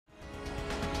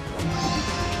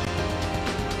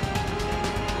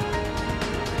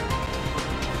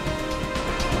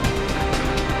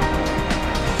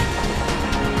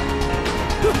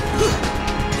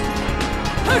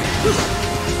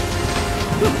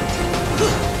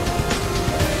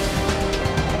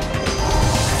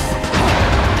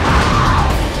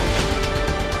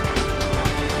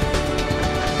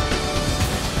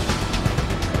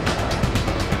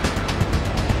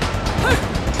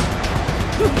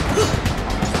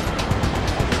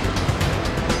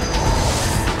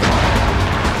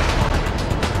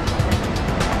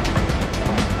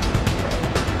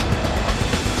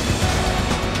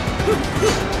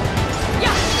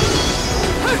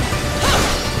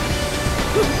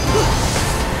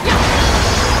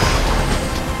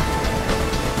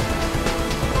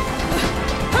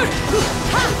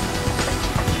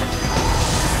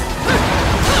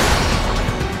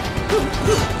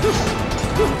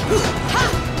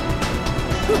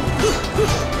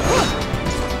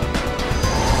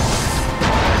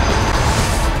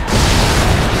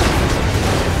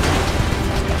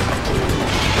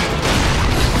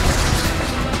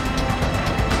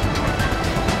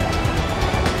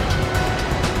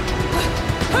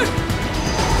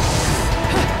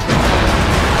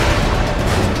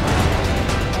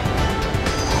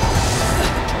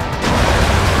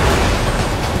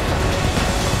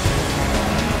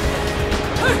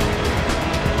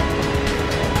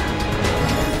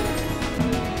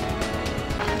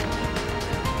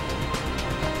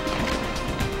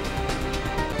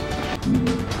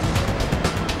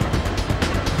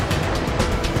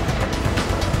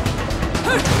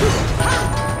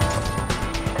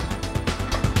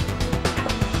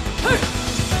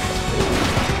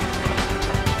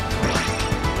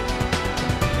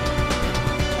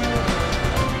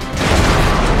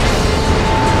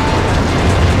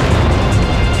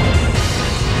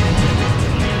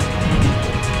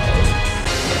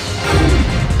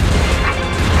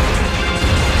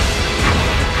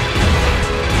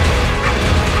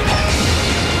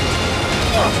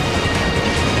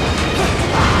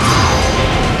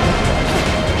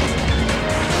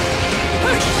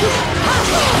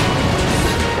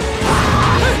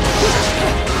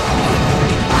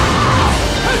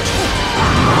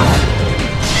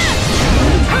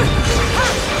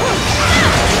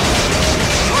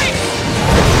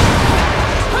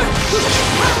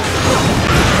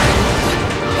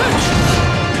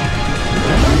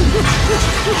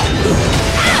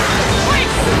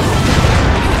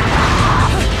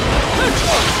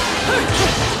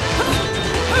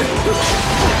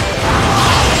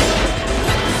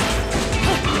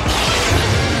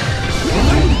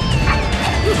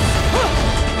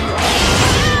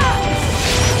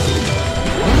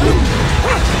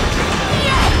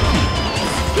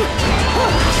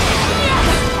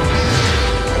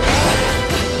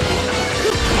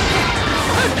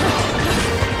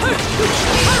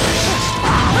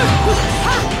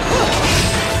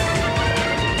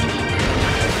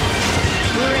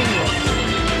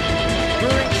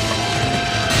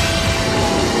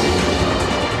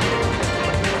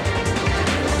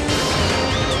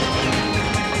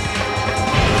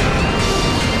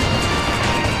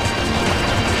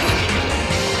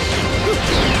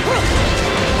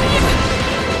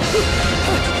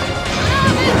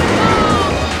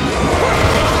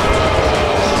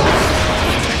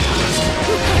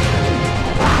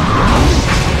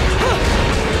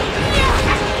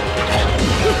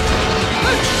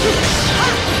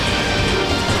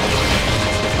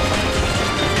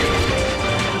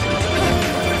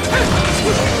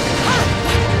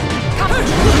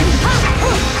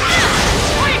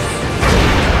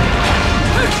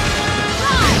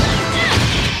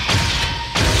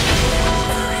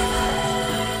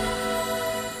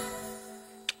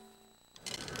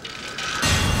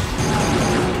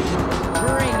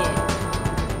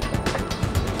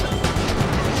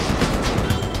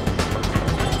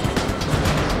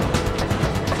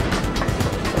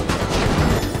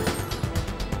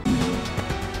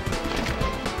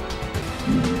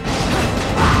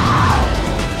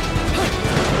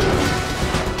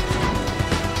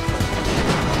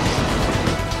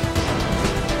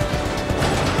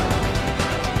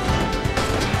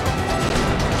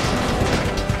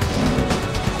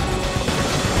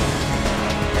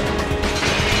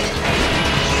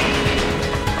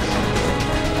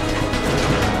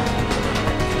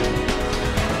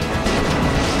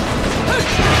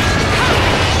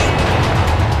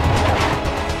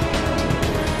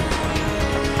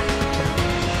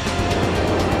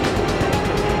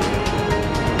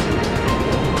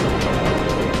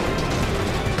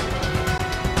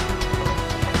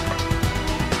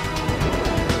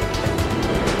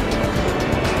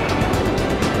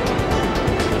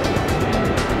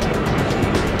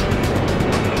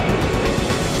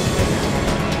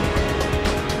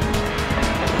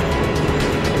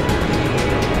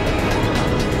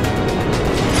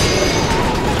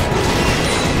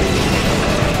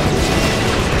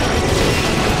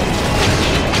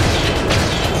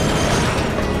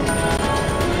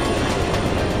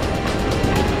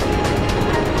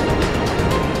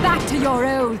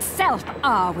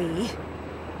are we?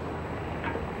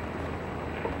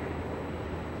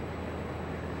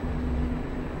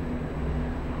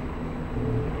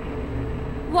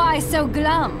 Why so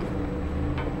glum?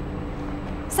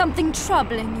 Something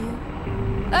troubling you?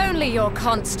 Only your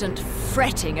constant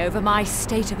fretting over my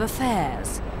state of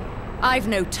affairs. I've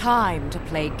no time to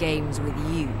play games with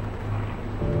you.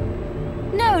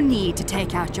 No need to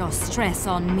take out your stress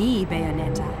on me,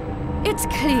 Bayonetta. It's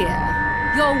clear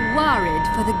you're worried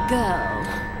for the girl.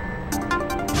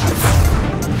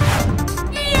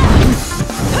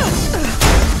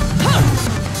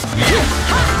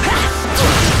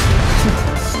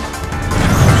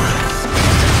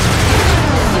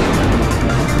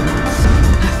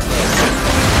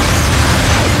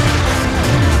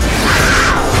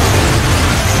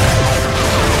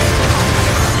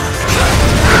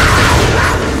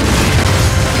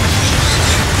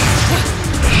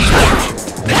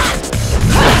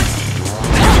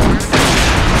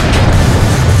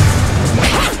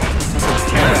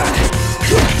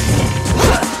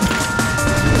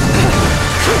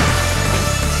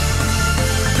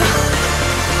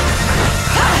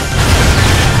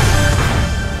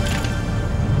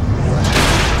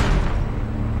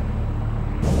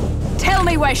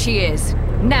 Where she is,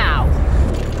 now.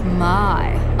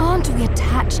 My, aren't we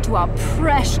attached to our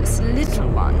precious little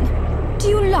one? Do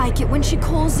you like it when she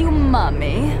calls you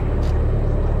Mummy?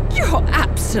 You're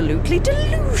absolutely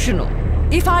delusional.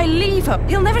 If I leave her,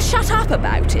 he'll never shut up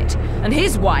about it. And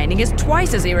his whining is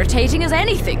twice as irritating as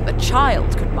anything the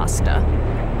child could muster.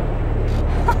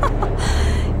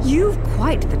 You've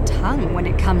quite the tongue when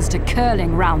it comes to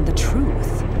curling round the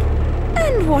truth.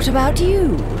 And what about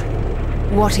you?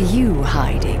 What are you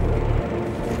hiding?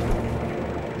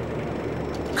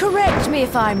 Correct me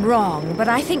if I'm wrong, but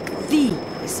I think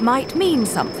these might mean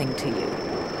something to you.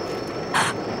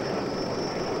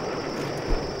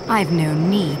 I've no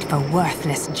need for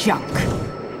worthless junk.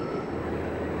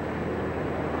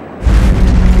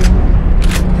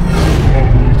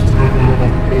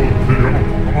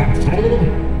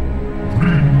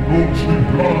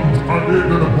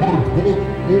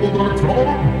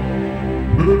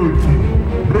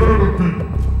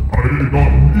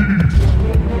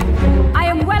 I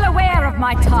am well aware of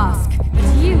my task,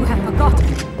 but you have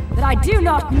forgotten that I do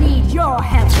not need your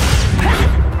help.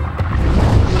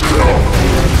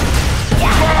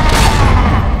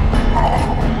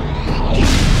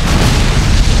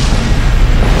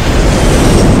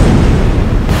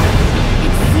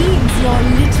 It seems your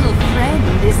little friend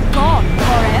is gone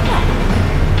forever.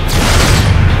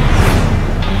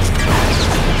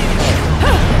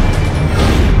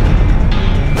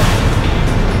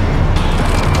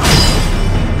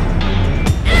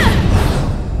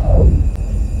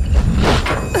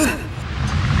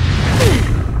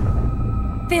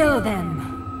 Fill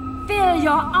them. Fill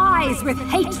your eyes with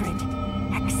hatred.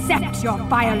 Accept your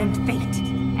violent fate.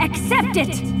 Accept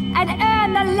it, and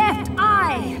earn the left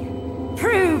eye.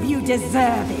 Prove you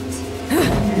deserve it.